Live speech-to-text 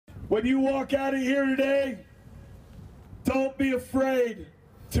When you walk out of here today, don't be afraid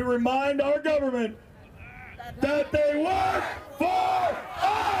to remind our government that they work for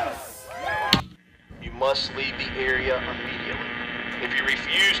us! You must leave the area immediately. If you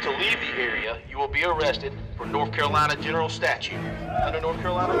refuse to leave the area, you will be arrested for North Carolina General Statute. Under North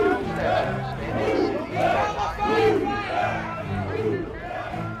Carolina General Statute,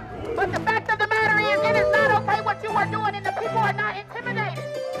 but the fact of the matter is, it is not okay what you are doing, and the people are not intimidated.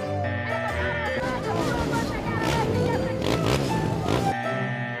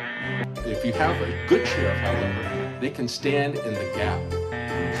 If you have a good sheriff, however, they can stand in the gap.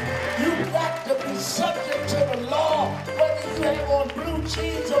 You've got to be subject to the law, whether you have on blue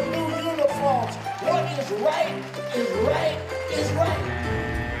jeans or blue uniforms. What is right is right is right.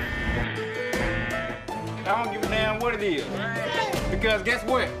 I don't give a damn what it is. Because guess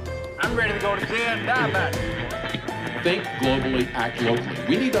what? I'm ready to go to jail and die about it. Think globally, act locally.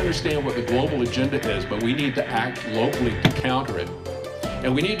 We need to understand what the global agenda is, but we need to act locally to counter it.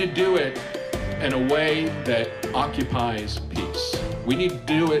 And we need to do it in a way that occupies peace. We need to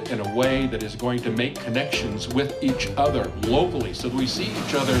do it in a way that is going to make connections with each other locally so that we see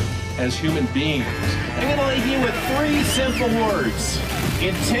each other as human beings. I'm going to leave you with 3 simple words: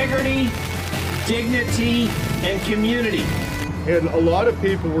 integrity, dignity, and community. And a lot of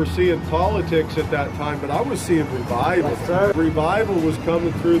people were seeing politics at that time, but I was seeing revival. Yes, revival was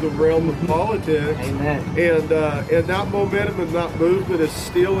coming through the realm of politics. Amen. And that momentum and that movement is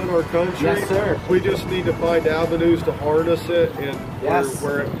still in our country. Yes, sir. We just need to find avenues to harness it and yes.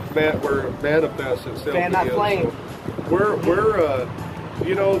 where it manifests itself. Fan that flame. We're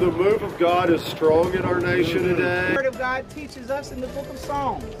you know, the move of God is strong in our nation today. The Word of God teaches us in the book of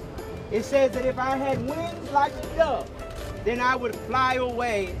Psalms. It says that if I had wings like a dove, then I would fly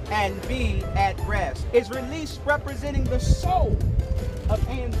away and be at rest. It's released representing the soul of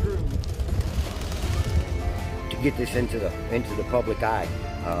Andrew. To get this into the public eye,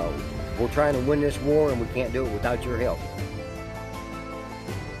 we're trying to win this war, and we can't do it without your help.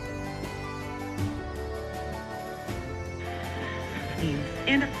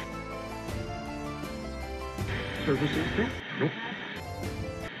 And services, nope.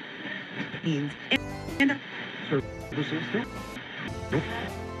 And services, nope.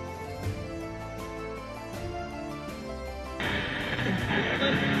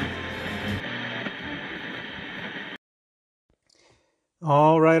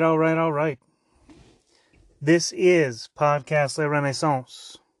 All right. This is Podcast La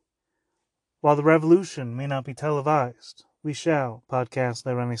Renaissance. While the revolution may not be televised, we shall podcast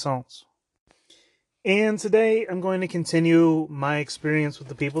La Renaissance. And today I'm going to continue my experience with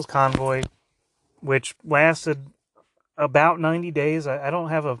the People's Convoy, which lasted about 90 days. I don't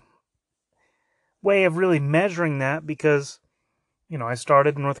have a way of really measuring that because, you know, I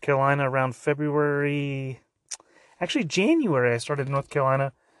started in North Carolina around January I started in North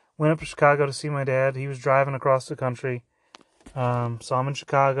Carolina, went up to Chicago to see my dad. He was driving across the country. Saw him in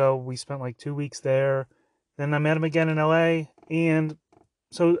Chicago. We spent like 2 weeks there. Then I met him again in LA, and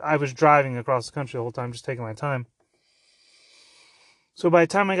so I was driving across the country the whole time, just taking my time. So by the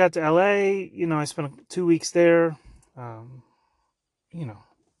time I got to LA, you know, I spent 2 weeks there, you know,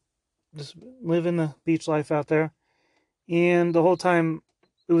 just living the beach life out there. And the whole time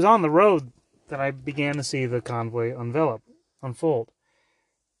it was on the road that I began to see the convoy unfold.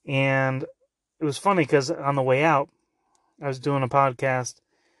 And it was funny because on the way out, I was doing a podcast,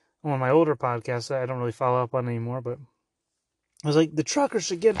 one of my older podcasts that I don't really follow up on anymore, but I was like, the truckers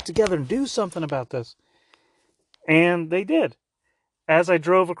should get together and do something about this. And they did. As I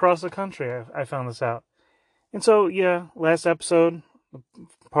drove across the country, I found this out. And so, yeah, last episode,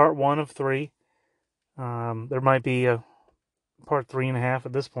 part 1 of 3. There might be a part 3.5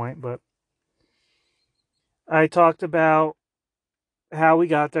 at this point, but I talked about how we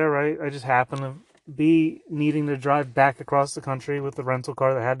got there, right? I just happened to be needing to drive back across the country with the rental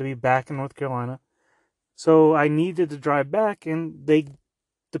car that had to be back in North Carolina. So I needed to drive back, and the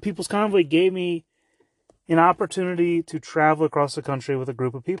People's Convoy gave me an opportunity to travel across the country with a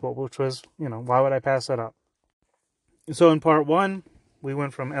group of people, which was, you know, why would I pass that up? So in part 1, we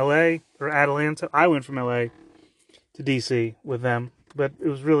went from Atlanta. I went from LA to DC with them, but it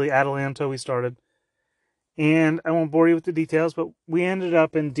was really Atlanta we started. And I won't bore you with the details, but we ended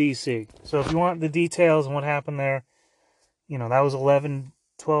up in DC. So if you want the details and what happened there, you know, that was 11,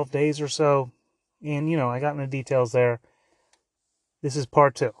 12 days or so. And, you know, I got into details there. This is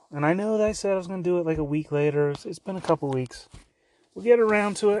part 2. And I know that I said I was going to do it like a week later. It's been a couple weeks. We'll get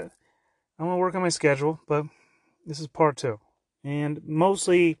around to it. I'm going to work on my schedule, but this is part 2. And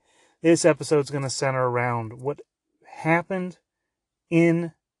mostly this episode's going to center around what happened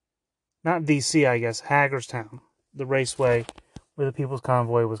in not D.C., I guess, Hagerstown, the raceway where the People's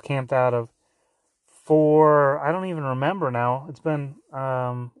Convoy was camped out of for, I don't even remember now. It's been,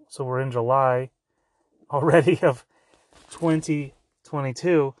 so we're in July already of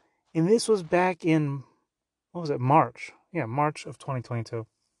 2022. And this was back in, what was it, March? Yeah, March of 2022.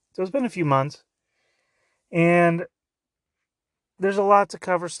 So it's been a few months. And there's a lot to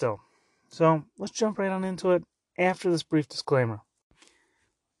cover still. So let's jump right on into it after this brief disclaimer.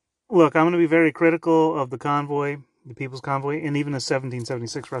 Look, I'm going to be very critical of the convoy, the People's Convoy, and even the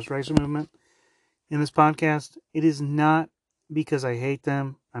 1776 Restoration Movement in this podcast. It is not because I hate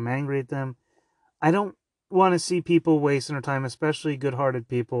them, I'm angry at them. I don't want to see people wasting their time, especially good-hearted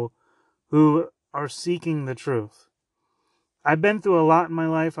people who are seeking the truth. I've been through a lot in my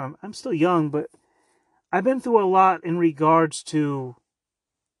life. I'm still young, but I've been through a lot in regards to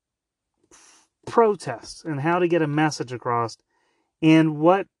protests and how to get a message across and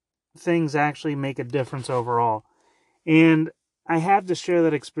what things actually make a difference overall. And I have to share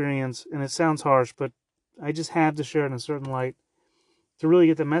that experience, and it sounds harsh, but I just have to share it in a certain light to really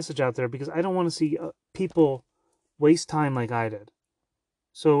get the message out there, because I don't want to see people waste time like I did.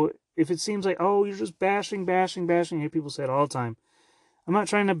 So if it seems like, oh, you're just bashing, I hear people say it all the time. I'm not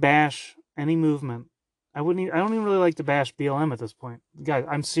trying to bash any movement. I don't even really like to bash BLM at this point. Guys,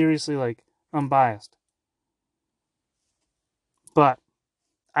 I'm seriously unbiased. But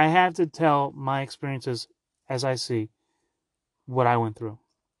I have to tell my experiences as I see what I went through.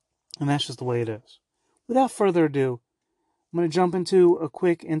 And that's just the way it is. Without further ado, I'm going to jump into a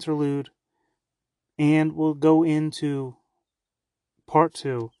quick interlude, and we'll go into part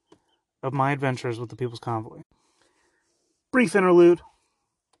 2 of my adventures with the People's Convoy. Brief interlude.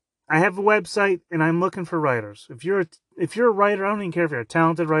 I have a website, and I'm looking for writers. If you're a writer, I don't even care if you're a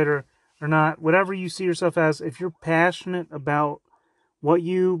talented writer or not, whatever you see yourself as, if you're passionate about what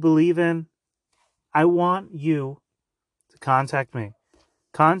you believe in, I want you to contact me.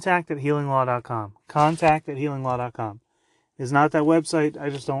 Contact@healinglaw.com. Contact@healinglaw.com. It's not that website. I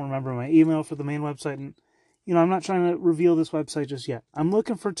just don't remember my email for the main website. And, I'm not trying to reveal this website just yet. I'm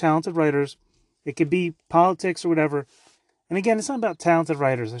looking for talented writers. It could be politics or whatever. And again, it's not about talented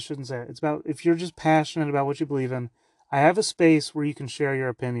writers. I shouldn't say it. It's about if you're just passionate about what you believe in, I have a space where you can share your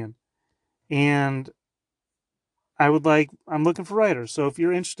opinion. And I'm looking for writers. So if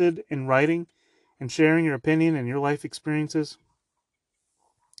you're interested in writing and sharing your opinion and your life experiences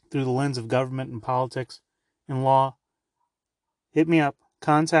through the lens of government and politics and law, hit me up.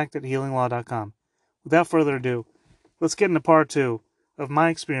 Contact@healinglaw.com. Without further ado, let's get into part 2 of my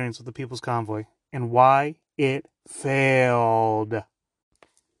experience with the People's Convoy and why it failed.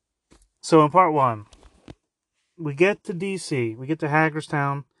 So in part 1, we get to D.C., we get to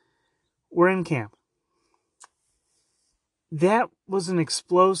Hagerstown, we're in camp. That was an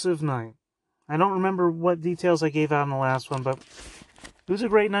explosive night. I don't remember what details I gave out in the last one, but it was a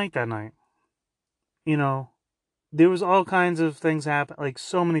great night that night. There was all kinds of things happen.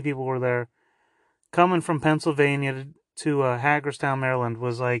 So many people were there. Coming from Pennsylvania to Hagerstown, Maryland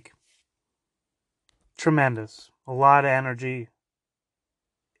was tremendous. A lot of energy.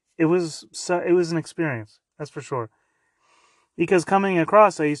 It was an experience, that's for sure. Because coming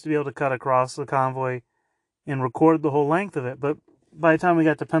across, I used to be able to cut across the convoy and record the whole length of it. But by the time we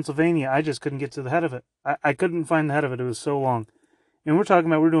got to Pennsylvania, I just couldn't get to the head of it. I couldn't find the head of it. It was so long. And we're talking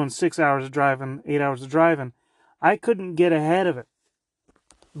about we're doing 6 hours of driving, 8 hours of driving. I couldn't get ahead of it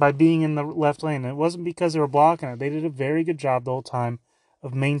by being in the left lane. And it wasn't because they were blocking it. They did a very good job the whole time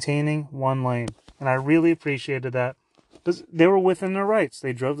of maintaining one lane. And I really appreciated that. Because they were within their rights.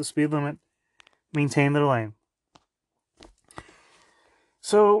 They drove the speed limit, maintained their lane.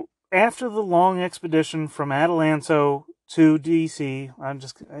 So, after the long expedition from Adelanto to D.C.,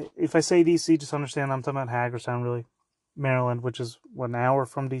 if I say D.C., just understand I'm talking about Hagerstown, really. Maryland, which is, an hour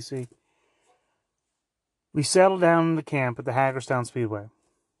from D.C. We settled down in the camp at the Hagerstown Speedway.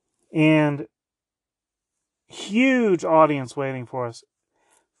 And huge audience waiting for us.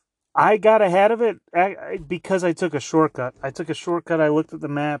 I got ahead of it because I took a shortcut. I looked at the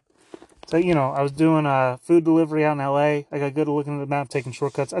map. So, I was doing a food delivery out in L.A. I got good at looking at the map, taking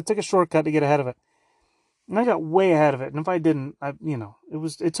shortcuts. I took a shortcut to get ahead of it. And I got way ahead of it. And if I didn't,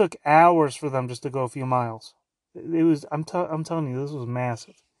 it took hours for them just to go a few miles. I'm telling you, this was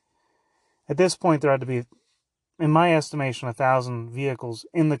massive. At this point, there had to be, in my estimation, 1,000 vehicles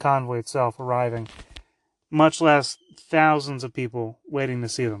in the convoy itself arriving, much less thousands of people waiting to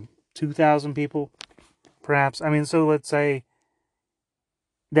see them. 2,000 people, perhaps. So let's say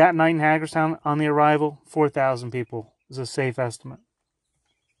that night in Hagerstown, on the arrival, 4,000 people is a safe estimate.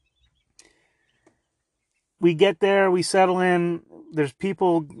 we get there, we settle in. There's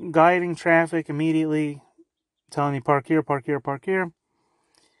people guiding traffic immediately, telling you park here, park here, park here.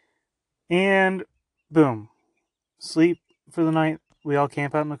 And boom, sleep for the night. We all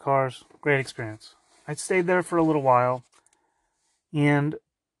camp out in the cars. Great experience. I stayed there for a little while. And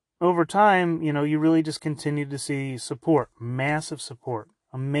over time, you know, you really just continue to see support. Massive support.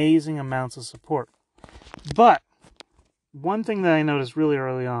 Amazing amounts of support. But one thing that I noticed really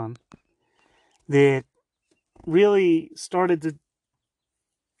early on that really started to...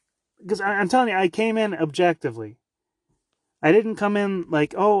 Because I'm telling you, I came in objectively. I didn't come in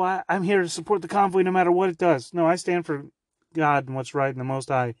like, oh, I'm here to support the convoy no matter what it does. No, I stand for God and what's right and the Most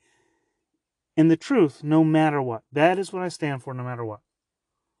High. And the truth, no matter what. That is what I stand for, no matter what.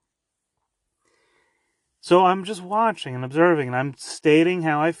 So I'm just watching and observing, and I'm stating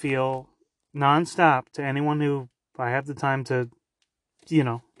how I feel nonstop to anyone who I have the time to, you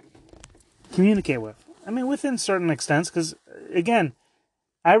know, communicate with. I mean, within certain extents, because, again,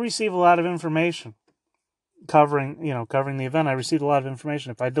 I receive a lot of information covering the event. I received a lot of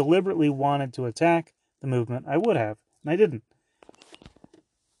information. If I deliberately wanted to attack the movement, I would have, and I didn't.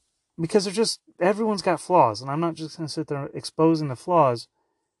 Because everyone's got flaws, and I'm not just going to sit there exposing the flaws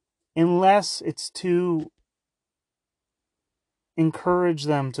unless it's to encourage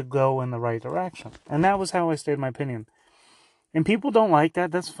them to go in the right direction. And that was how I stated my opinion. And people don't like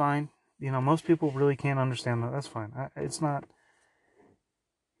that, that's fine. You know, most people really can't understand that, that's fine. It's not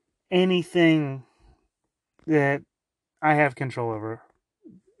anything that I have control over.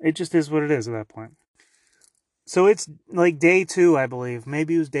 It just is what it is at that point. So it's like day 2, I believe.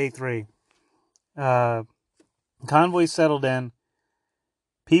 Maybe it was day 3. Convoy settled in.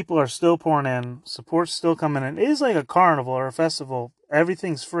 People are still pouring in. Support's still coming in. It is like a carnival or a festival.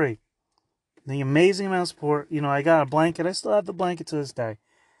 Everything's free. The amazing amount of support. You know, I got a blanket. I still have the blanket to this day.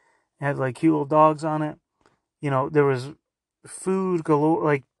 It had like cute little dogs on it. You know, there was food galore,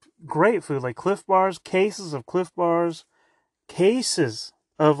 like great food, like Cliff Bars, cases of Cliff Bars, cases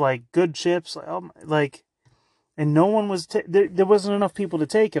of like good chips, and no one was, there wasn't enough people to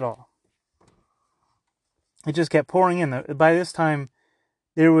take it all. It just kept pouring in. By this time,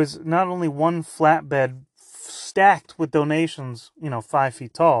 there was not only one flatbed stacked with donations, 5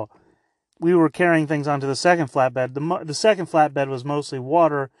 feet tall. We were carrying things onto the second flatbed. The second flatbed was mostly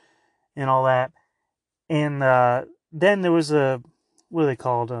water and all that. And then there was what are they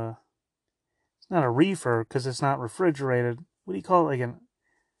called? It's not a reefer because it's not refrigerated. What do you call it?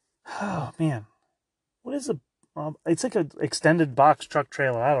 Oh, man. What is it's like an extended box truck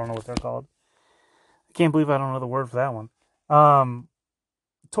trailer. I don't know what they're called. I can't believe I don't know the word for that one.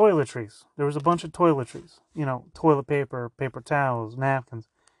 Toiletries. There was a bunch of toiletries. Toilet paper, paper towels, napkins.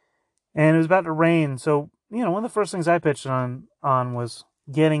 And it was about to rain. So, one of the first things I pitched on was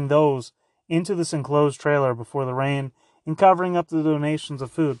getting those into this enclosed trailer before the rain and covering up the donations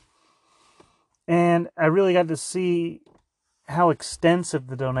of food. And I really got to see how extensive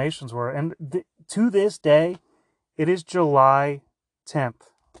the donations were. And to this day, it is July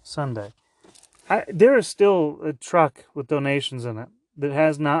 10th, Sunday. There is still a truck with donations in it that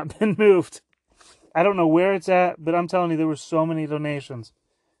has not been moved. I don't know where it's at, but I'm telling you, there were so many donations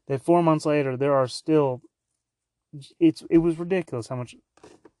that 4 months later, there are still... It was ridiculous how much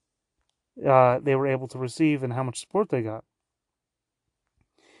they were able to receive and how much support they got.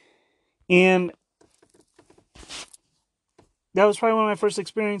 And that was probably one of my first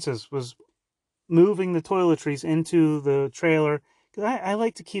experiences, was moving the toiletries into the trailer. Because I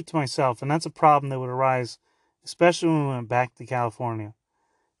like to keep to myself, and that's a problem that would arise, especially when we went back to California.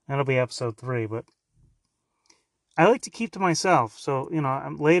 That'll be episode 3, but I like to keep to myself. So,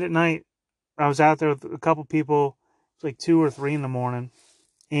 I'm late at night. I was out there with a couple people. It's like 2 or 3 in the morning.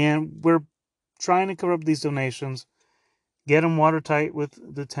 And we're trying to cover up these donations, get them watertight with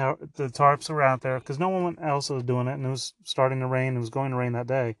the tarps that were out there, because no one else was doing it, and it was starting to rain. It was going to rain that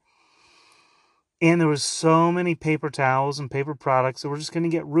day. And there was so many paper towels and paper products that were just going to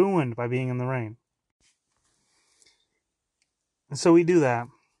get ruined by being in the rain. And so we do that.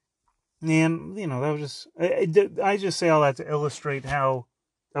 And, that was just... I just say all that to illustrate how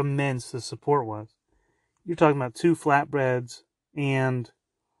immense the support was. You're talking about 2 flatbreads and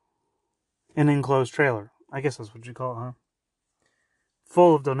an enclosed trailer. I guess that's what you call it, huh?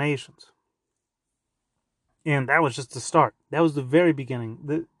 Full of donations. And that was just the start. That was the very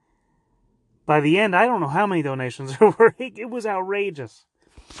beginning. By the end, I don't know how many donations there were. It was outrageous.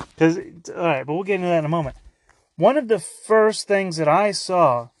 Alright, but we'll get into that in a moment. One of the first things that I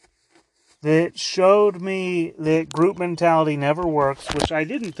saw that showed me that group mentality never works, which I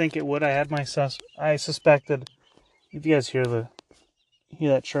didn't think it would. I suspected. If you guys hear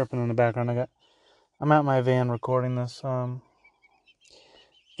that chirping in the background, I'm at my van recording this. And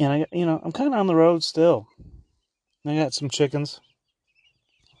I'm kind of on the road still. I got some chickens,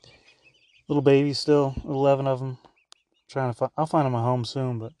 little babies still, 11 of them. I'll find them a home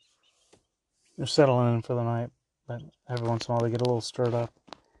soon, but they're settling in for the night. But every once in a while they get a little stirred up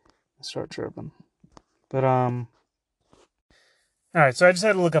and start chirping. But all right, so I just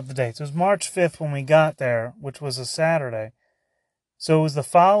had to look up the dates. It was March 5th when we got there, which was a Saturday. So it was the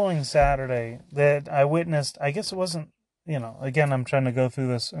following Saturday that I witnessed, I guess it wasn't, again, I'm trying to go through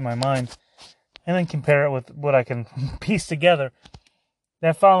this in my mind and then compare it with what I can piece together.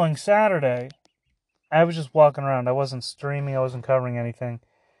 That following Saturday, I was just walking around. I wasn't streaming. I wasn't covering anything.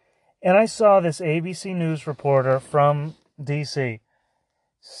 And I saw this ABC News reporter from D.C.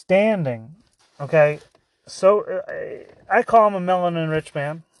 standing, okay? So I call him a melanin rich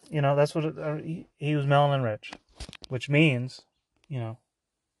man. That's what he was melanin rich, which means, he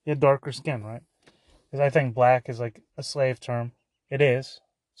had darker skin, right? Because I think black is like a slave term. It is.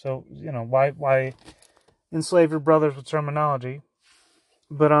 So, why enslave your brothers with terminology?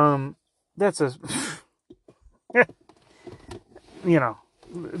 But, that's a,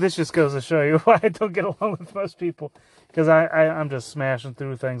 this just goes to show you why I don't get along with most people. Because I'm just smashing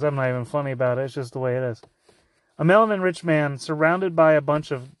through things. I'm not even funny about it. It's just the way it is. A melanin rich man surrounded by a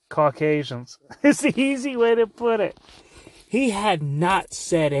bunch of Caucasians. It's the easy way to put it. He had not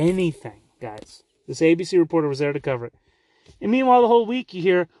said anything, guys. This ABC reporter was there to cover it. And meanwhile, the whole week you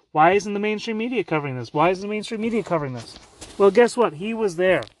hear, why isn't the mainstream media covering this? Why isn't the mainstream media covering this? Well, guess what? He was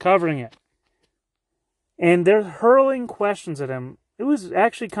there covering it. And they're hurling questions at him. It was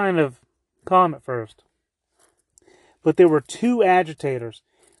actually kind of calm at first. But there were two agitators.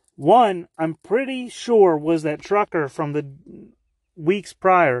 One, I'm pretty sure, was that trucker from the weeks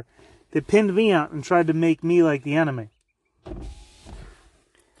prior that pinned me out and tried to make me like the enemy.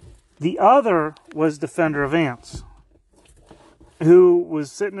 The other was Defender of Ants, who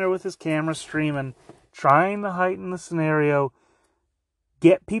was sitting there with his camera streaming, trying to heighten the scenario,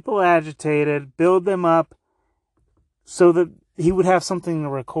 get people agitated, build them up, so that he would have something to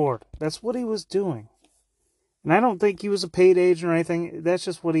record. That's what he was doing. And I don't think he was a paid agent or anything. That's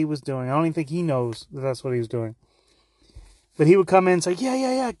just what he was doing. I don't even think he knows that that's what he was doing. But he would come in and say,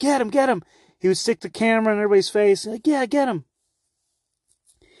 yeah, get him. He would stick the camera in everybody's face. Like, yeah, get him.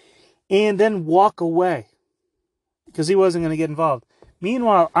 And then walk away. Because he wasn't going to get involved.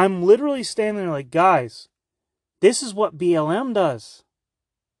 Meanwhile, I'm literally standing there like, guys, this is what BLM does.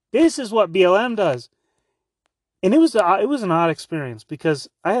 This is what BLM does. And it was an odd experience because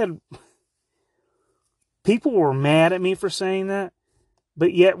people were mad at me for saying that,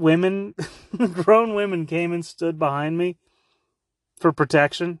 but yet women, grown women came and stood behind me for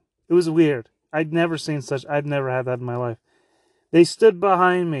protection. It was weird. I'd never had that in my life. They stood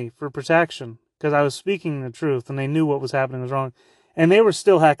behind me for protection because I was speaking the truth and they knew what was happening was wrong. And they were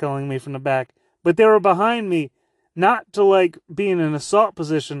still heckling me from the back, but they were behind me not to be in an assault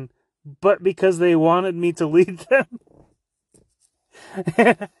position, but because they wanted me to lead them.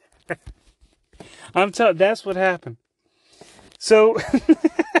 That's what happened. So,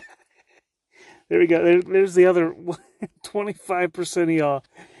 there we go. There's the other 25% of y'all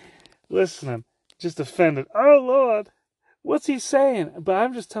listening, just offended. Oh, Lord, what's he saying? But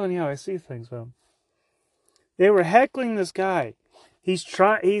I'm just telling you how I see things, man. They were heckling this guy. He's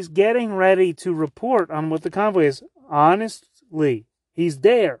getting ready to report on what the convoy is. Honestly, he's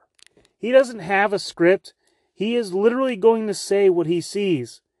there. He doesn't have a script. He is literally going to say what he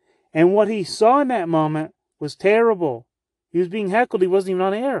sees. And what he saw in that moment was terrible. He was being heckled. He wasn't even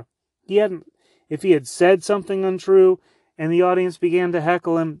on air. If he had said something untrue and the audience began to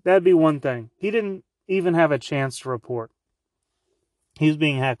heckle him, that'd be one thing. He didn't even have a chance to report. He was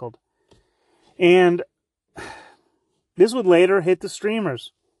being heckled. And this would later hit the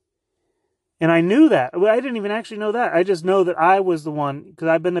streamers. And I knew that. I didn't even actually know that. I just know that I was the one, because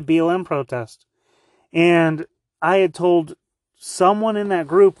I've been to BLM protest. And I had told someone in that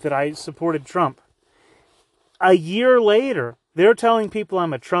group that I supported Trump. A year later, they're telling people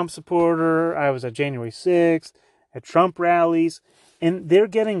I'm a Trump supporter. I was at January 6th, at Trump rallies. And they're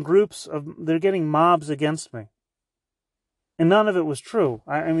getting mobs against me. And none of it was true.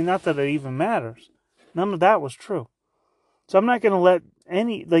 I mean, not that it even matters. None of that was true. So I'm not going to let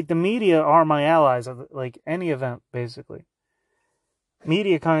the media are my allies of any event, basically.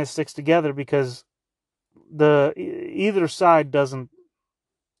 Media kind of sticks together because either side doesn't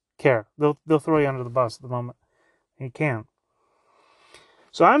care. They'll throw you under the bus at the moment. You can.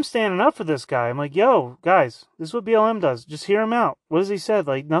 So I'm standing up for this guy. I'm like, yo, guys, this is what BLM does. Just hear him out. What has he said?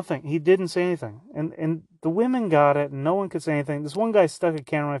 Nothing. He didn't say anything. And the women got it, and no one could say anything. This one guy stuck a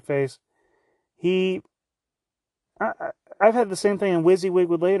camera in my face. I've had the same thing, and WYSIWYG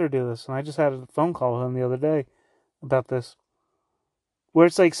would later do this, and I just had a phone call with him the other day about this, where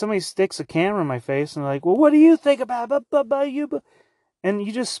it's like somebody sticks a camera in my face, and they're like, well, what do you think about you? And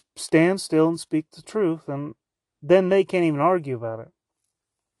you just stand still and speak the truth, and then they can't even argue about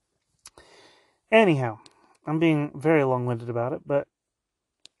it. Anyhow, I'm being very long-winded about it, but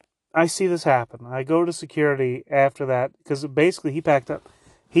I see this happen. I go to security after that, because basically he packed up.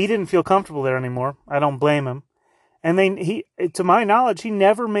 He didn't feel comfortable there anymore. I don't blame him. And to my knowledge, he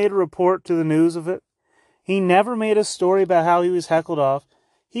never made a report to the news of it. He never made a story about how he was heckled off.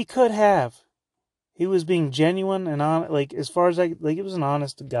 He could have. He was being genuine and honest, like, as far as he was an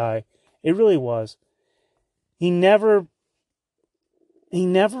honest guy. It really was. He never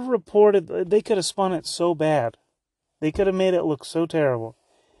reported. They could have spun it so bad. They could have made it look so terrible.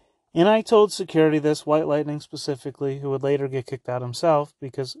 And I told security this, White Lightning specifically, who would later get kicked out himself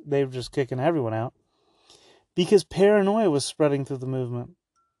because they were just kicking everyone out. Because paranoia was spreading through the movement.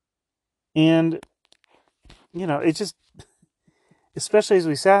 And, it just, especially as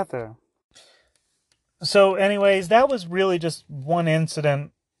we sat there. So anyways, that was really just one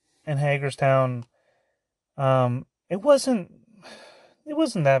incident in Hagerstown. It wasn't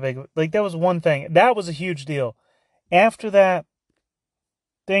that big. Like, that was one thing. That was a huge deal. After that,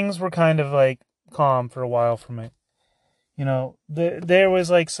 things were kind of like calm for a while for me. There was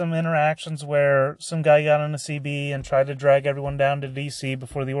like some interactions where some guy got on a CB and tried to drag everyone down to DC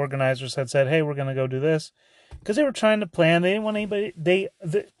before the organizers had said, hey, we're going to go do this. Because they were trying to plan. They didn't want anybody.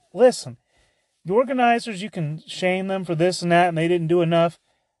 Listen, the organizers, you can shame them for this and that, and they didn't do enough.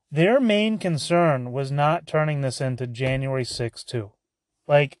 Their main concern was not turning this into January 6th, too.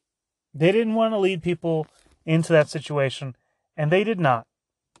 Like, they didn't want to lead people into that situation, and they did not.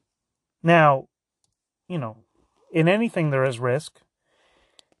 Now, in anything there is risk.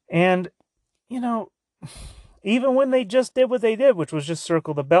 And, even when they just did what they did, which was just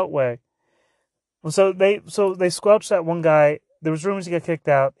circle the Beltway. So they squelched that one guy. There was rumors he got kicked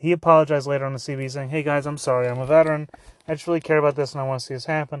out. He apologized later on the CB saying, hey guys, I'm sorry. I'm a veteran. I just really care about this and I want to see this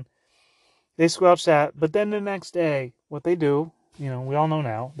happen. They squelched that. But then the next day, what they do, we all know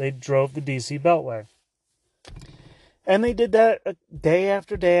now, they drove the DC Beltway. And they did that day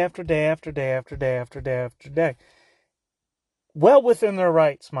after day after day after day after day after day after day. Well within their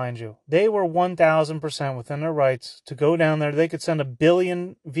rights, mind you. They were 1,000% within their rights to go down there. They could send 1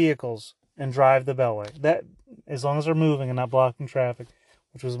 billion vehicles and drive the Beltway. That, as long as they're moving and not blocking traffic,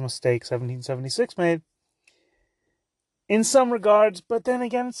 which was a mistake 1776 made. In some regards, but then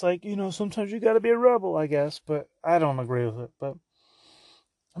again, it's like, sometimes you got to be a rebel, I guess. But I don't agree with it. But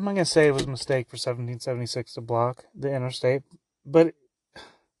I'm not going to say it was a mistake for 1776 to block the interstate, but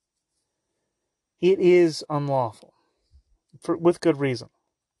it is unlawful with good reason.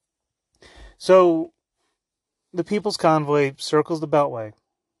 So the People's Convoy circles the Beltway.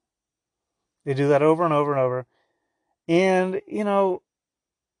 They do that over and over and over. And,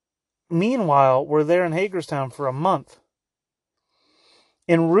 meanwhile, we're there in Hagerstown for a month.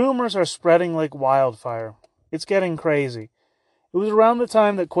 And rumors are spreading like wildfire. It's getting crazy. It was around the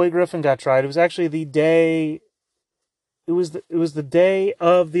time that Couy Griffin got tried. It was actually the day. It was the day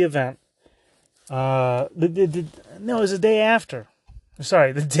of the event. No, it was the day after.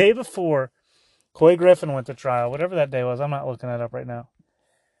 Sorry, the day before Couy Griffin went to trial. Whatever that day was, I'm not looking that up right now.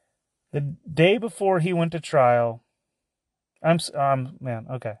 The day before he went to trial.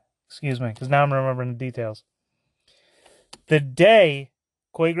 Okay, excuse me, because now I'm remembering the details. The day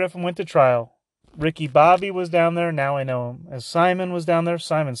Couy Griffin went to trial, Ricky Bobby was down there. Now I know him as Simon was down there.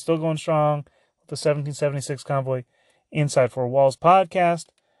 Simon's still going strong with the 1776 convoy. Inside Four Walls podcast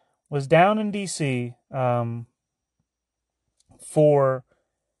was down in D.C. For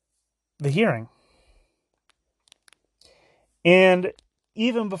the hearing. And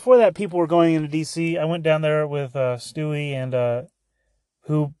even before that, people were going into D.C. I went down there with Stewie and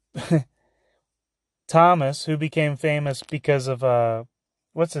Thomas, who became famous because of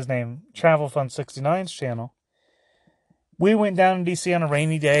what's his name? Travel Fund 69's channel. We went down to D.C. on a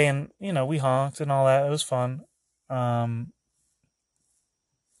rainy day, and, we honked and all that. It was fun.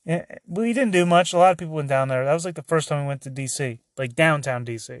 We didn't do much. A lot of people went down there. That was like the first time we went to D.C., like downtown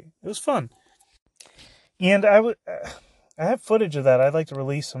D.C. It was fun. And I have footage of that I'd like to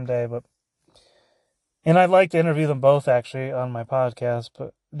release someday, and I'd like to interview them both, actually, on my podcast,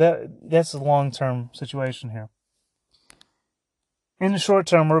 but that's a long-term situation here. In the short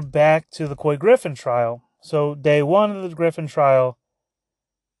term, we're back to the Couy Griffin trial. So day one of the Griffin trial,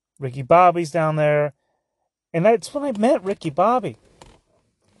 Ricky Bobby's down there. And that's when I met Ricky Bobby.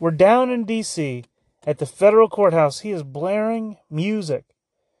 We're down in D.C. at the federal courthouse. He is blaring music.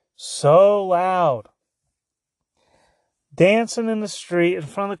 so loud. Dancing in the street in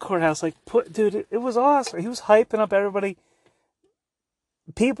front of the courthouse. Like, dude, it was awesome. He was hyping up everybody.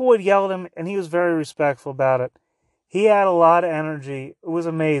 People would yell at him, and he was very respectful about it. He had a lot of energy. It was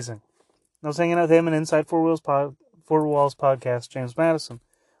amazing. I was hanging out with him and Inside Four Walls podcast, James Madison.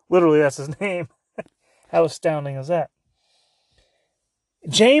 Literally, that's his name. How astounding is that?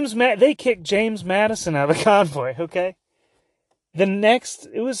 They kicked James Madison out of the convoy, okay?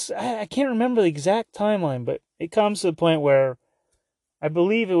 I can't remember the exact timeline, but it comes to the point where I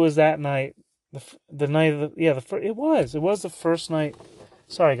believe it was that night, the night of it was the first night.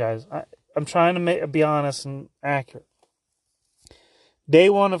 Sorry, guys. I'm trying to be honest and accurate. Day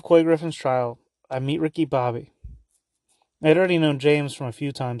one of Couy Griffin's trial, I meet Ricky Bobby. I'd already known James from a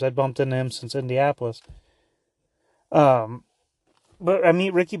few times. I'd bumped into him since Indianapolis. But I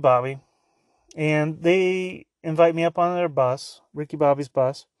meet Ricky Bobby, and they invite me up on their bus, Ricky Bobby's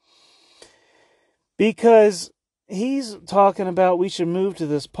bus, because he's talking about we should move to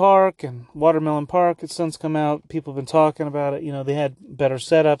this park, and Watermelon Park has since come out. People have been talking about it. You know, they had better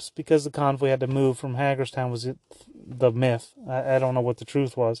setups because the convoy had to move from Hagerstown was the myth. I don't know what the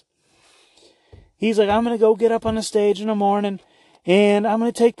truth was. He's like, I'm going to go get up on the stage in the morning, and I'm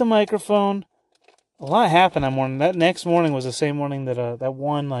going to take the microphone. A lot happened that morning. That next morning was the same morning that that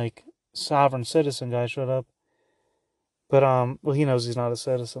one, like, sovereign citizen guy showed up. But, well, he knows he's not a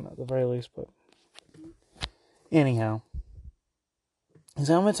citizen at the very least, but anyhow. He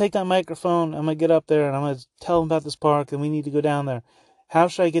said, I'm going to take that microphone, I'm going to get up there, and I'm going to tell him about this park, and we need to go down there. How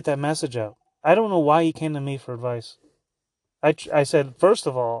should I get that message out? I don't know why he came to me for advice. I said, first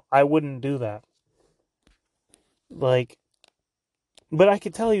of all, I wouldn't do that. Like, but I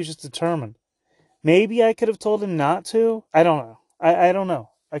could tell he was just determined. Maybe I could have told him not to. I don't know. I don't know.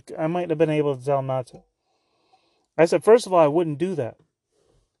 I might have been able to tell him not to. I said, first of all, I wouldn't do that.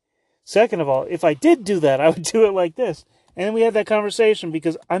 Second of all, if I did do that, I would do it like this. And then we had that conversation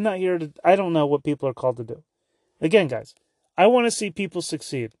because I'm not here to, I don't know what people are called to do. Again, guys, I want to see people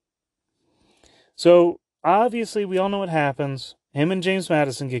succeed. So, obviously, we all know what happens. Him and James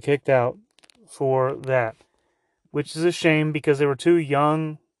Madison get kicked out for that, which is a shame because they were two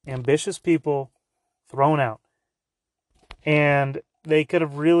young, ambitious people thrown out. And they could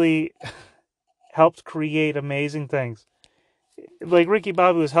have really helped create amazing things. Like Ricky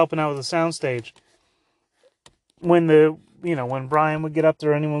Bobby was helping out with the soundstage. When when Brian would get up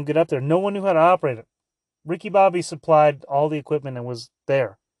there, anyone would get up there, no one knew how to operate it. Ricky Bobby supplied all the equipment and was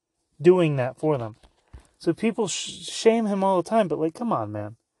there, doing that for them. So people shame him all the time, but like, come on,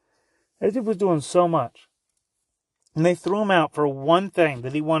 man. That dude was doing so much. And they threw him out for one thing,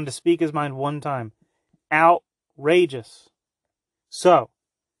 that he wanted to speak his mind one time. Outrageous. So,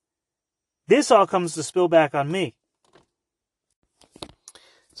 this all comes to spill back on me.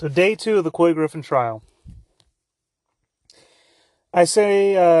 So, day 2 of the Couy Griffin trial. I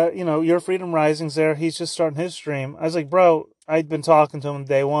say, Your Freedom Rising's there. He's just starting his stream. I was like, bro, I'd been talking to him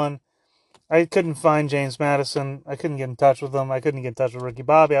day one. I couldn't find James Madison. I couldn't get in touch with him. I couldn't get in touch with Ricky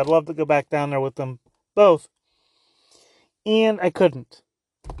Bobby. I'd love to go back down there with them both. And I couldn't.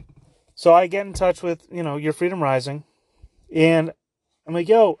 So I get in touch with, Your Freedom Rising. And I'm like,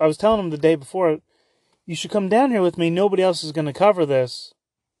 I was telling him the day before, you should come down here with me. Nobody else is going to cover this.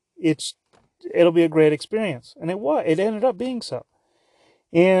 It'll be a great experience. And it ended up being so.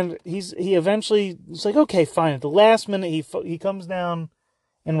 And he eventually, it's like, okay, fine. At the last minute, he comes down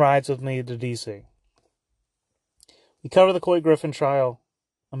and rides with me to D.C. We cover the Couy Griffin trial.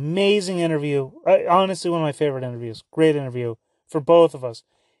 Amazing interview. Honestly, one of my favorite interviews. Great interview for both of us.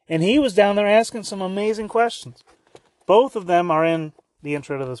 And he was down there asking some amazing questions. Both of them are in the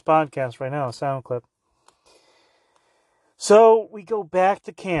intro to this podcast right now, a sound clip. So we go back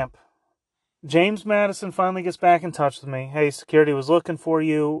to camp. James Madison finally gets back in touch with me. Hey, security was looking for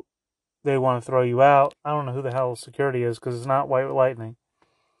you. They want to throw you out. I don't know who the hell security is because it's not White Lightning.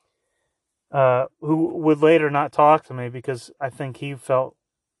 Who would later not talk to me because I think he felt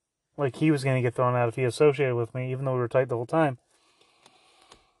like he was going to get thrown out if he associated with me, even though we were tight the whole time.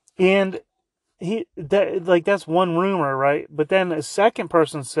 And that's one rumor, right? But then a second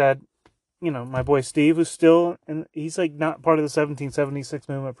person said, my boy Steve, who's still, and he's like not part of the 1776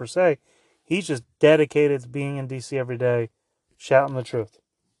 movement per se. He's just dedicated to being in D.C. every day, shouting the truth.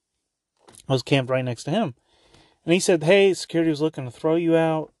 I was camped right next to him. And he said, hey, security was looking to throw you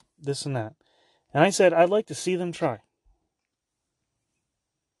out, this and that. And I said, I'd like to see them try.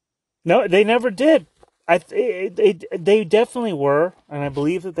 No, they never did. They definitely were, and I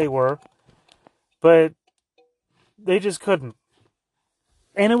believe that they were. But they just couldn't.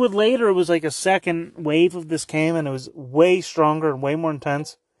 And it was like a second wave of this came, and it was way stronger and way more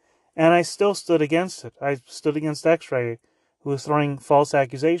intense. And I still stood against it. I stood against X-Ray, who was throwing false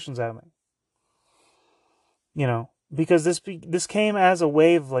accusations at me. You know, because this came as a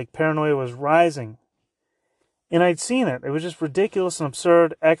wave, like paranoia was rising. And I'd seen it. It was just ridiculous and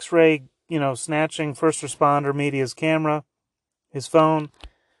absurd. X-Ray, you know, snatching first responder media's camera, his phone,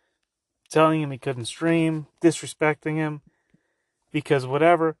 telling him he couldn't stream, disrespecting him, because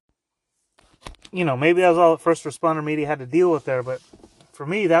whatever. You know, maybe that was all that first responder media had to deal with there, but for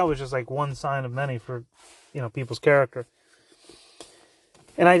me, that was just like one sign of many for, you know, people's character.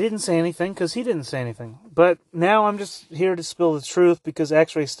 And I didn't say anything because he didn't say anything. But now I'm just here to spill the truth because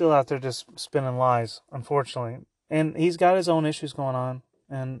X-Ray's still out there just spinning lies, unfortunately. And he's got his own issues going on.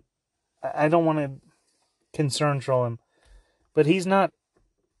 And I don't want to concern troll him. But he's not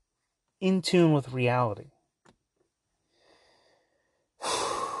in tune with reality.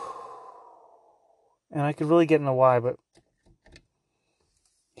 And I could really get into why, but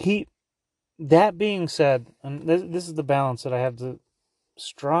that being said, and this is the balance that I have to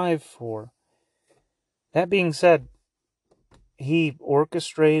strive for. That being said, he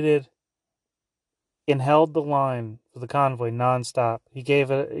orchestrated and held the line for the convoy nonstop. He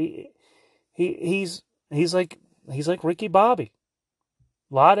gave it. He's like Ricky Bobby.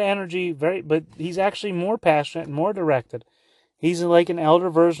 A lot of energy, but he's actually more passionate and more directed. He's like an elder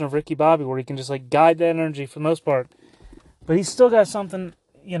version of Ricky Bobby, where he can just like guide that energy for the most part. But he's still got something.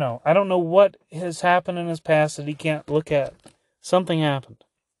 You know, I don't know what has happened in his past that he can't look at. Something happened.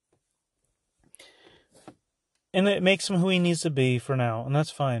 And it makes him who he needs to be for now, and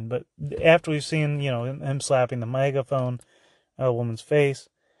that's fine. But after we've seen, you know, him slapping the megaphone at a woman's face,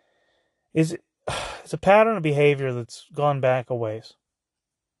 it's a pattern of behavior that's gone back a ways.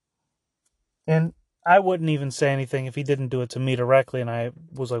 And I wouldn't even say anything if he didn't do it to me directly, and I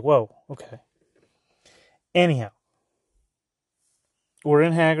was like, whoa, okay. Anyhow. We're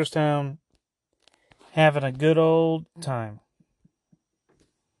in Hagerstown, having a good old time.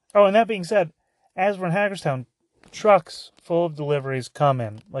 Oh, and that being said, as we're in Hagerstown, trucks full of deliveries come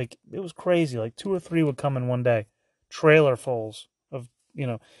in. Like, it was crazy. Like, 2 or 3 would come in one day. Trailerfuls of, you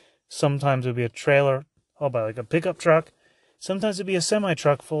know, sometimes it would be a trailer, hauled by like a pickup truck. Sometimes it'd be a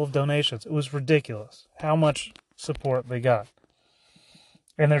semi-truck full of donations. It was ridiculous how much support they got.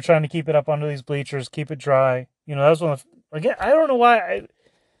 And they're trying to keep it up under these bleachers, keep it dry. You know, that was one of the... Again, I don't know why.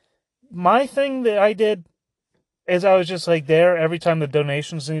 My thing that I did is I was just like there every time the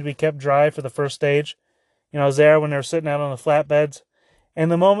donations needed to be kept dry for the first stage. You know, I was there when they were sitting out on the flatbeds. And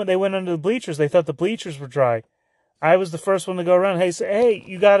the moment they went under the bleachers, they thought the bleachers were dry. I was the first one to go around. Hey,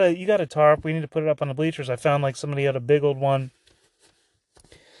 you got a tarp. We need to put it up on the bleachers. I found like somebody had a big old one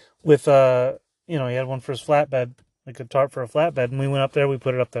with, you know, he had one for his flatbed, like a tarp for a flatbed. And we went up there, we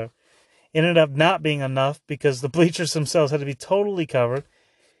put it up there. Ended up not being enough because the bleachers themselves had to be totally covered.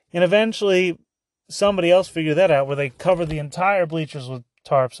 And eventually, somebody else figured that out where they covered the entire bleachers with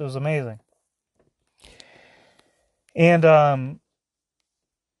tarps. It was amazing. And,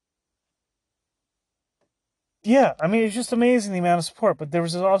 yeah, I mean, it's just amazing the amount of support. But there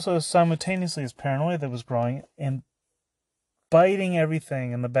was also simultaneously this paranoia that was growing and biting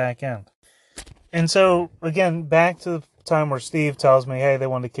everything in the back end. And so, again, back to the time where Steve tells me, hey, they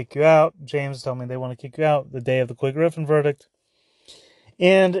want to kick you out. James told me they want to kick you out the day of the Quick Griffin verdict.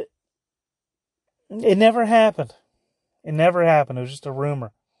 And it never happened. It never happened. It was just a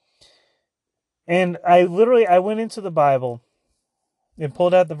rumor. And I went into the Bible and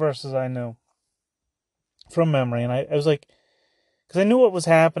pulled out the verses I knew from memory. And I was like, because I knew what was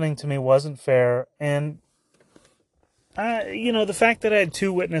happening to me wasn't fair. And, you know, the fact that I had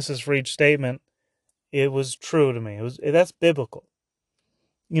 2 witnesses for each statement, it was true to me. That's biblical.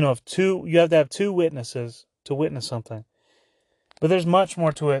 You know, you have to have 2 witnesses to witness something. But there's much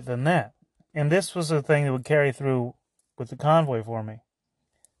more to it than that. And this was the thing that would carry through with the convoy for me.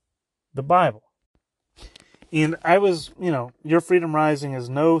 The Bible. And I was, you know, Your Freedom Rising is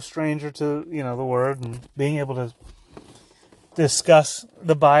no stranger to, you know, the Word and being able to discuss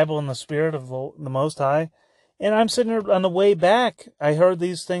the Bible in the spirit of the Most High. And I'm sitting there on the way back, I heard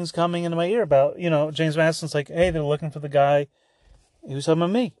these things coming into my ear about, you know, James Madison's like, hey, they're looking for the guy who's talking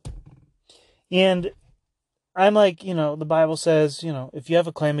about me. And I'm like, you know, the Bible says, you know, if you have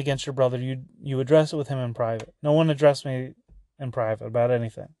a claim against your brother, you address it with him in private. No one addressed me in private about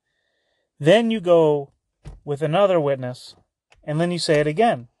anything. Then you go with another witness, and then you say it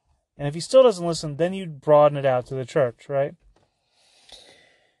again. And if he still doesn't listen, then you broaden it out to the church, right?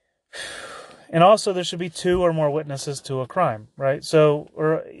 And also, there should be 2 or more witnesses to a crime, right? So,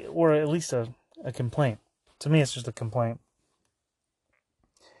 or at least a complaint. To me, it's just a complaint.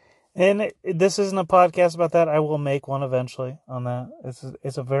 And this isn't a podcast about that. I will make one eventually on that.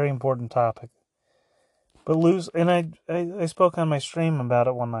 It's a very important topic. But I spoke on my stream about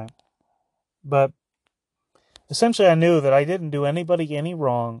it one night. But essentially I knew that I didn't do anybody any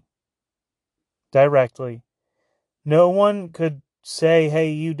wrong directly. No one could say,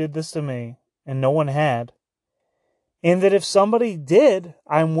 hey, you did this to me, and no one had. And that if somebody did,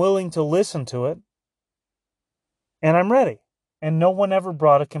 I'm willing to listen to it, and I'm ready. And no one ever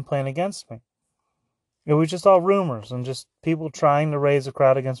brought a complaint against me. It was just all rumors and just people trying to raise a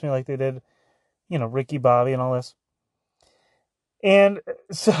crowd against me like they did, Ricky Bobby and all this. And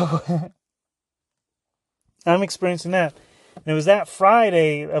so I'm experiencing that. And it was that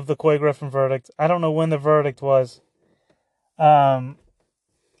Friday of the Couy Griffin verdict. I don't know when the verdict was. That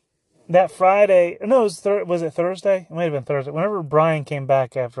Friday, no, was it Thursday? It might have been Thursday. Whenever Brian came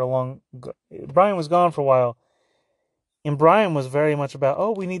back after Brian was gone for a while. And Brian was very much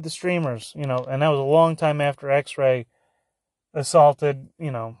about, we need the streamers, and that was a long time after X-Ray assaulted,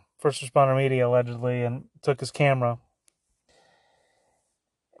 First Responder Media allegedly and took his camera.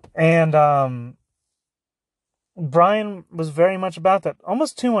 And Brian was very much about that,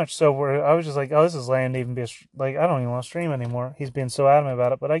 almost too much so where I was just like, this is lame to even be, I don't even want to stream anymore. He's being so adamant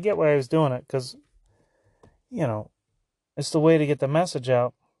about it, but I get why he was doing it because, it's the way to get the message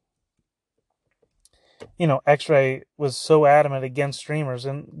out. X-Ray was so adamant against streamers,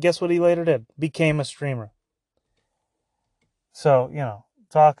 and guess what he later did? Became a streamer. So,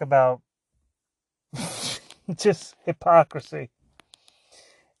 talk about just hypocrisy.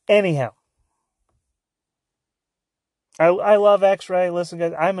 Anyhow, I love X-Ray. Listen,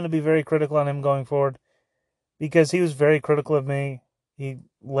 guys, I'm going to be very critical on him going forward because he was very critical of me. He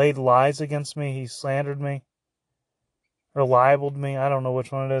laid lies against me. He slandered me or libeled me. I don't know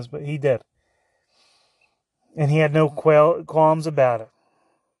which one it is, but he did. And he had no qualms about it.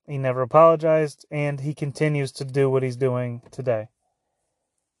 He never apologized, and he continues to do what he's doing today.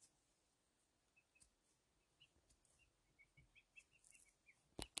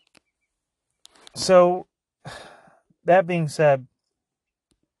 So, that being said,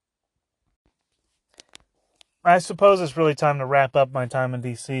 I suppose it's really time to wrap up my time in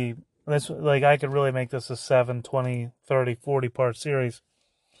DC. I could really make this a 7, 20, 30, 40 part series.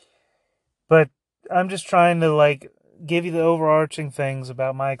 But I'm just trying to give you the overarching things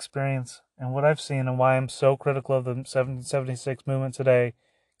about my experience and what I've seen and why I'm so critical of the 1776 movement today.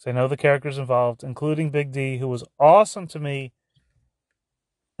 Because I know the characters involved, including Big D, who was awesome to me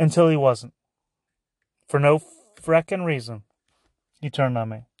until he wasn't. For no frickin' reason, he turned on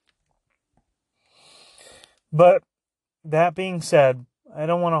me. But that being said, I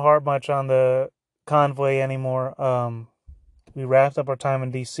don't want to harp much on the convoy anymore. We wrapped up our time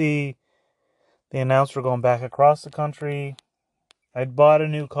in DC. They announced we're going back across the country. I'd bought a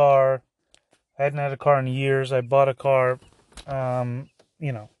new car. I hadn't had a car in years. I bought a car, by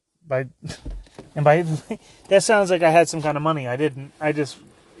that sounds like I had some kind of money. I didn't. I just,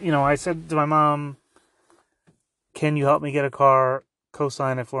 I said to my mom, can you help me get a car?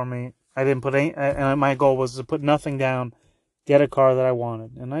 Co-sign it for me. I didn't put any, and my goal was to put nothing down, get a car that I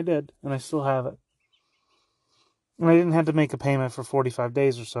wanted. And I did, and I still have it. And I didn't have to make a payment for 45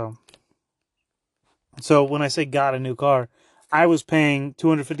 days or so. So when I say got a new car, I was paying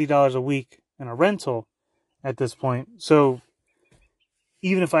 $250 a week in a rental at this point. So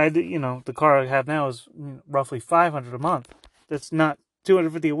even if I had, the car I have now is roughly $500 a month. That's not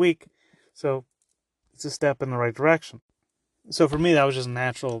 $250 a week. So it's a step in the right direction. So for me, that was just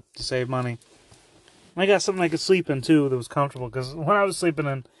natural to save money. I got something I could sleep in too that was comfortable, because when I was sleeping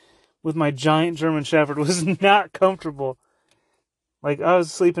in with my giant German Shepherd, it was not comfortable. I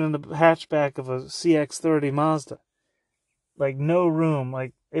was sleeping in the hatchback of a CX-30 Mazda. No room.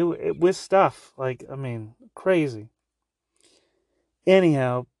 It with stuff. Crazy.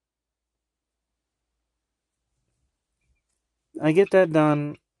 Anyhow, I get that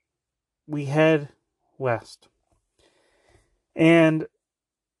done. We head west. And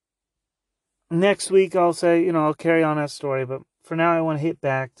next week I'll say, I'll carry on that story. But for now, I want to hit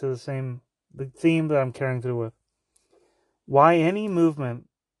back to the theme that I'm carrying through with. Why any movement,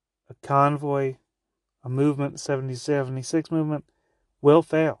 a convoy, a movement, 1776 movement, will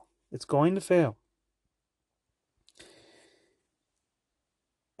fail. It's going to fail.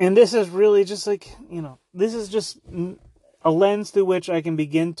 And this is really just this is just a lens through which I can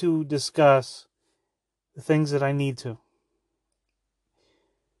begin to discuss the things that I need to.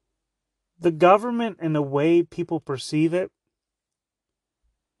 The government and the way people perceive it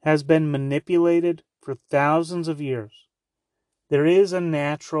has been manipulated for thousands of years. There is a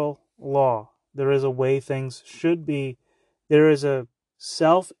natural law. There is a way things should be. There is a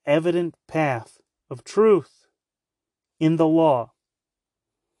self-evident path of truth in the law.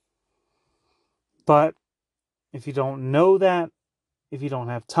 But if you don't know that, if you don't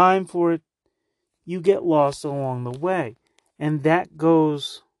have time for it, you get lost along the way. And that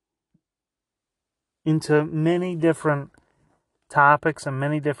goes into many different topics and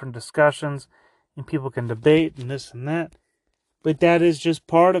many different discussions, and people can debate and this and that. But that is just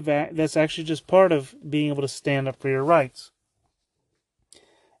part of that. That's actually just part of being able to stand up for your rights.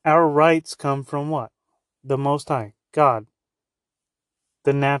 Our rights come from what? The Most High, God,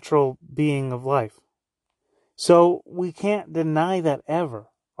 the natural being of life. So we can't deny that ever.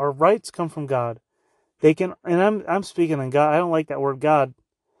 Our rights come from God. They can, and I'm speaking in God. I don't like that word God.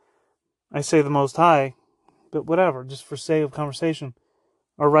 I say the Most High, but whatever, just for sake of conversation.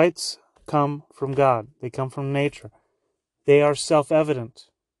 Our rights come from God. They come from nature. They are self-evident.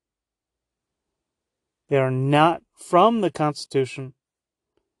 They are not from the Constitution.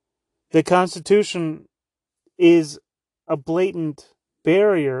 The Constitution is a blatant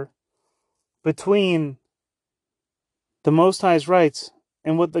barrier between the Most High's rights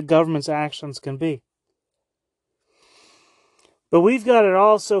and what the government's actions can be. But we've got it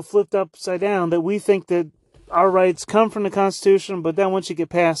all so flipped upside down that we think that our rights come from the Constitution, but then once you get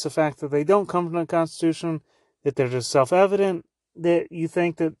past the fact that they don't come from the Constitution, that they're just self-evident, that you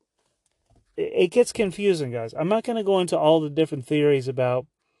think that it gets confusing, guys. I'm not going to go into all the different theories about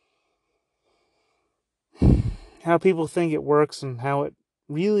how people think it works and how it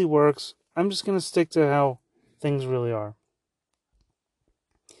really works. I'm just going to stick to how things really are.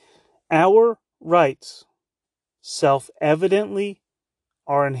 Our rights self-evidently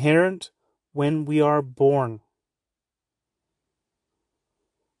are inherent when we are born.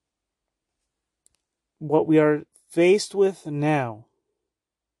 What we are faced with now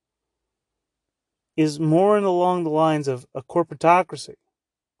is more along the lines of a corporatocracy,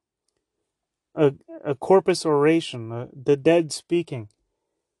 a corpus oration, the dead speaking,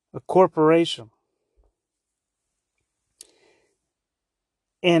 a corporation.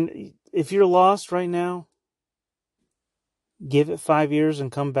 And if you're lost right now, give it 5 years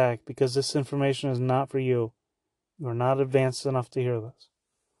and come back, because this information is not for you. You are not advanced enough to hear this.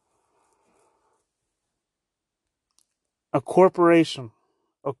 A corporation,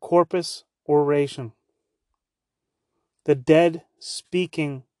 a corpus oration, the dead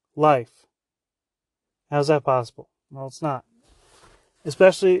speaking life. How's that possible? Well, it's not.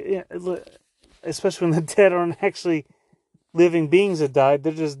 Especially when the dead aren't actually living beings that died.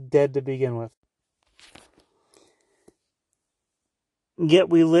 They're just dead to begin with. Yet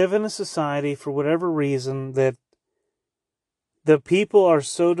we live in a society, for whatever reason, that the people are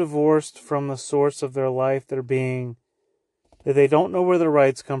so divorced from the source of their life, their being, that they don't know where their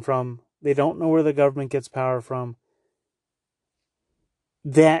rights come from. They don't know where the government gets power from.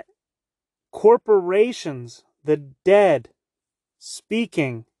 That corporations, the dead,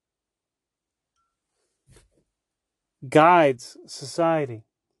 speaking, guides society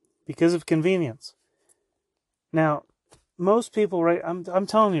because of convenience. Now, most people, right? I'm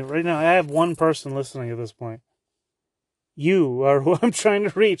telling you right now, I have one person listening at this point. You are who I'm trying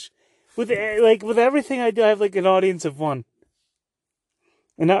to reach. With everything I do, I have like an audience of one.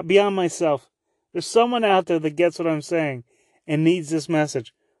 And not beyond myself. There's someone out there that gets what I'm saying and needs this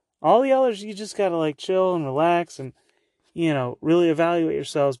message. All the others, you just gotta like chill and relax and, really evaluate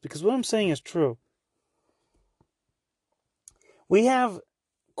yourselves, because what I'm saying is true. We have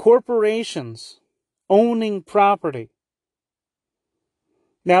corporations owning property.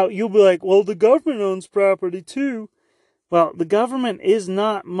 Now, you'll be like, well, the government owns property too. Well, the government is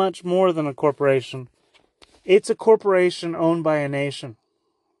not much more than a corporation. It's a corporation owned by a nation.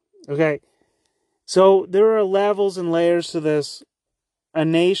 Okay? So, there are levels and layers to this. A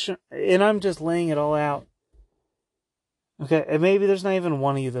nation, and I'm just laying it all out. Okay? And maybe there's not even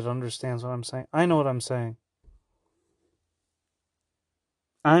one of you that understands what I'm saying. I know what I'm saying.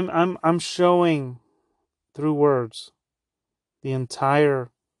 I'm showing through words the entire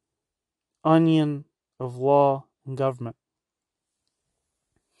onion of law and government.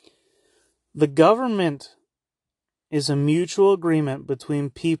 The government is a mutual agreement between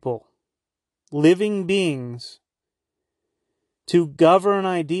people, living beings, to govern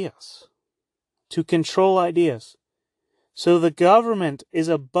ideas, to control ideas. So the government is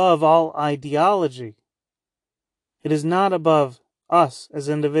above all ideology. It is not above us as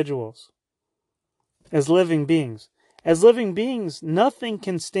individuals, as living beings. As living beings, nothing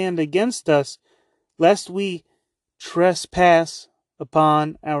can stand against us lest we trespass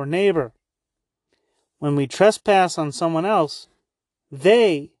upon our neighbor. When we trespass on someone else,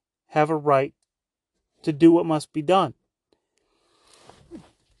 they have a right to do what must be done.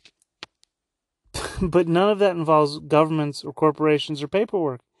 But none of that involves governments or corporations or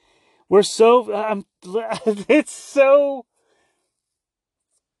paperwork. We're so...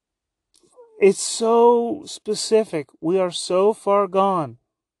 it's so specific. We are so far gone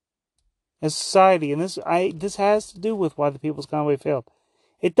as society, and this has to do with why the People's Convoy failed.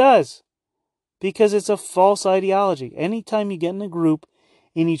 It does, because it's a false ideology. Anytime you get in a group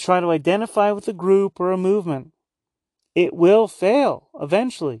and you try to identify with a group or a movement, it will fail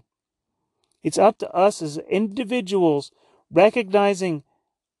eventually. It's up to us as individuals recognizing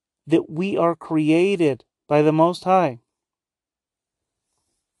that we are created by the Most High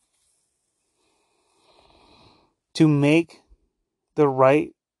to make the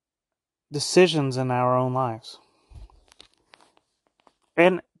right decisions in our own lives.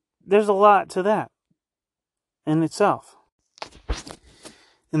 And there's a lot to that in itself.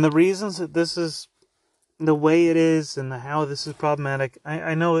 And the reasons that this is the way it is and how this is problematic,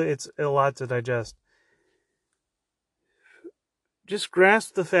 I know it's a lot to digest. Just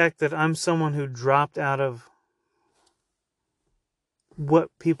grasp the fact that I'm someone who dropped out of what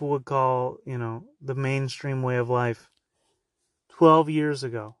people would call, the mainstream way of life 12 years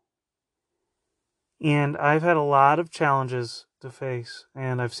ago. And I've had a lot of challenges to face,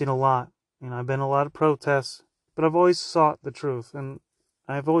 and I've seen a lot. I've been in a lot of protests, but I've always sought the truth, and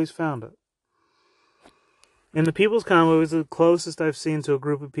I've always found it. And the People's Convoy was the closest I've seen to a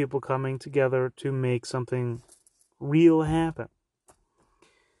group of people coming together to make something real happen.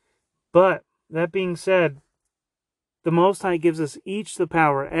 But, that being said, the Most High gives us each the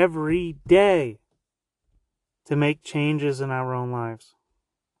power every day to make changes in our own lives.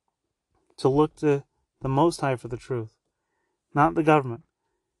 To look to the Most High for the truth, not the government.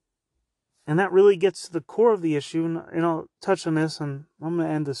 And that really gets to the core of the issue, and I'll touch on this, and I'm going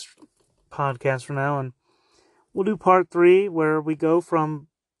to end this podcast for now, and we'll do part 3, where we go from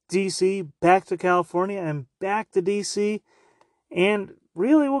D.C. back to California and back to D.C., and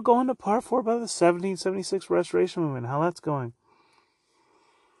really we'll go into part 4 about the 1776 Restoration Movement, how that's going.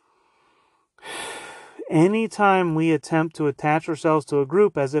 Anytime we attempt to attach ourselves to a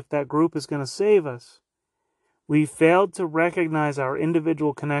group as if that group is going to save us, we failed to recognize our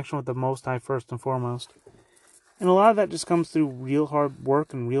individual connection with the Most High first and foremost. And a lot of that just comes through real hard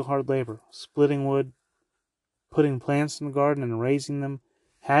work and real hard labor. Splitting wood, putting plants in the garden and raising them,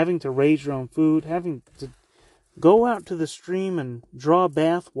 having to raise your own food, having to go out to the stream and draw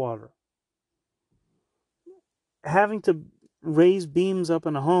bath water, having to raise beams up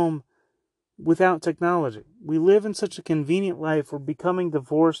in a home without technology. We live in such a convenient life, we're becoming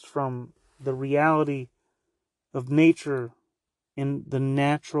divorced from the reality of nature and the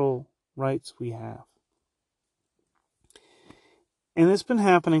natural rights we have. And it's been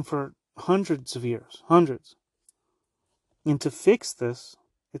happening for hundreds of years. Hundreds. And to fix this,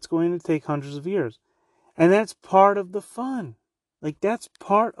 it's going to take hundreds of years. And that's part of the fun. That's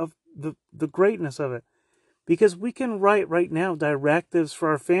part of the greatness of it. Because we can write right now directives for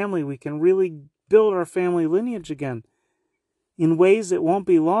our family. We can really build our family lineage again in ways that won't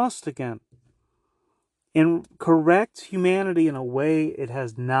be lost again. And correct humanity in a way it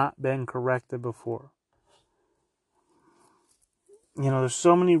has not been corrected before. There's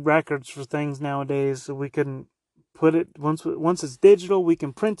so many records for things nowadays that we can put it, once it's digital, we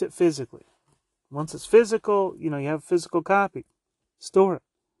can print it physically. Once it's physical, you have a physical copy. Store it.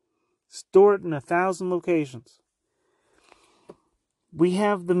 Store it in 1,000 locations. We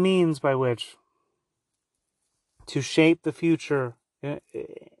have the means by which to shape the future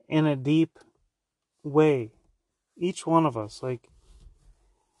in a deep way. Each one of us.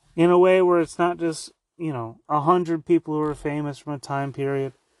 In a way where it's not just, 100 people who are famous from a time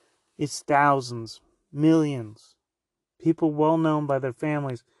period. It's thousands, millions. People well known by their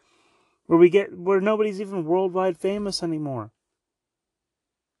families. Where nobody's even worldwide famous anymore.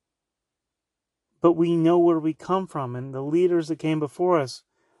 But we know where we come from and the leaders that came before us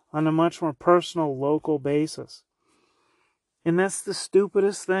on a much more personal, local basis. And that's the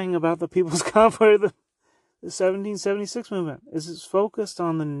stupidest thing about the People's Convoy, the 1776 movement, is it's focused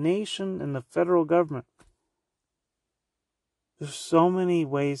on the nation and the federal government. There's so many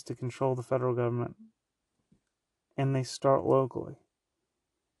ways to control the federal government. And they start locally.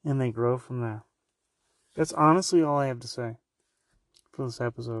 And they grow from there. That's honestly all I have to say for this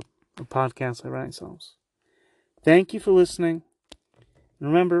episode of Podcast Les Renaissance. Thank you for listening. And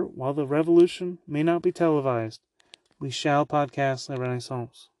remember, while the revolution may not be televised, we shall podcast Les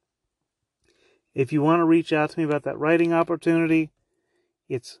Renaissance. If you want to reach out to me about that writing opportunity,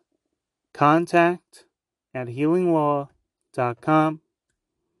 it's contact@healinglaw.com.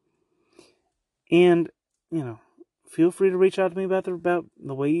 And, feel free to reach out to me about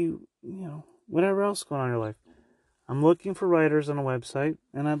the way you whatever else going on in your life. I'm looking for writers on a website,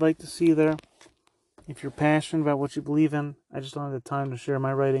 and I'd like to see you there. If you're passionate about what you believe in, I just don't have the time to share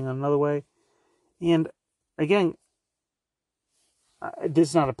my writing on another way. And again, this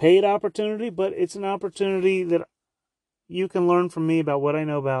is not a paid opportunity, but it's an opportunity that you can learn from me about what I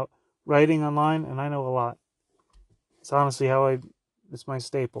know about writing online, and I know a lot. It's honestly it's my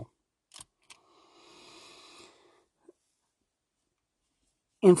staple.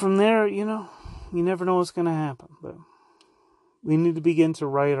 And from there, you never know what's going to happen, but we need to begin to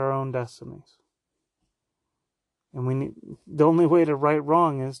write our own destinies. And the only way to right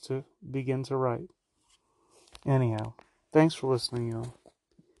wrong is to begin to write. Anyhow, thanks for listening, y'all.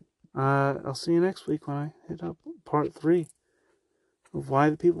 I'll see you next week when I hit up part 3 of why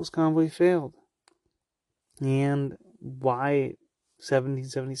the People's Convoy failed and why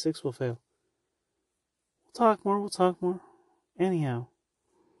 1776 will fail. We'll talk more. Anyhow,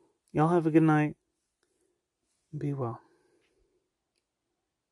 y'all have a good night. Be well.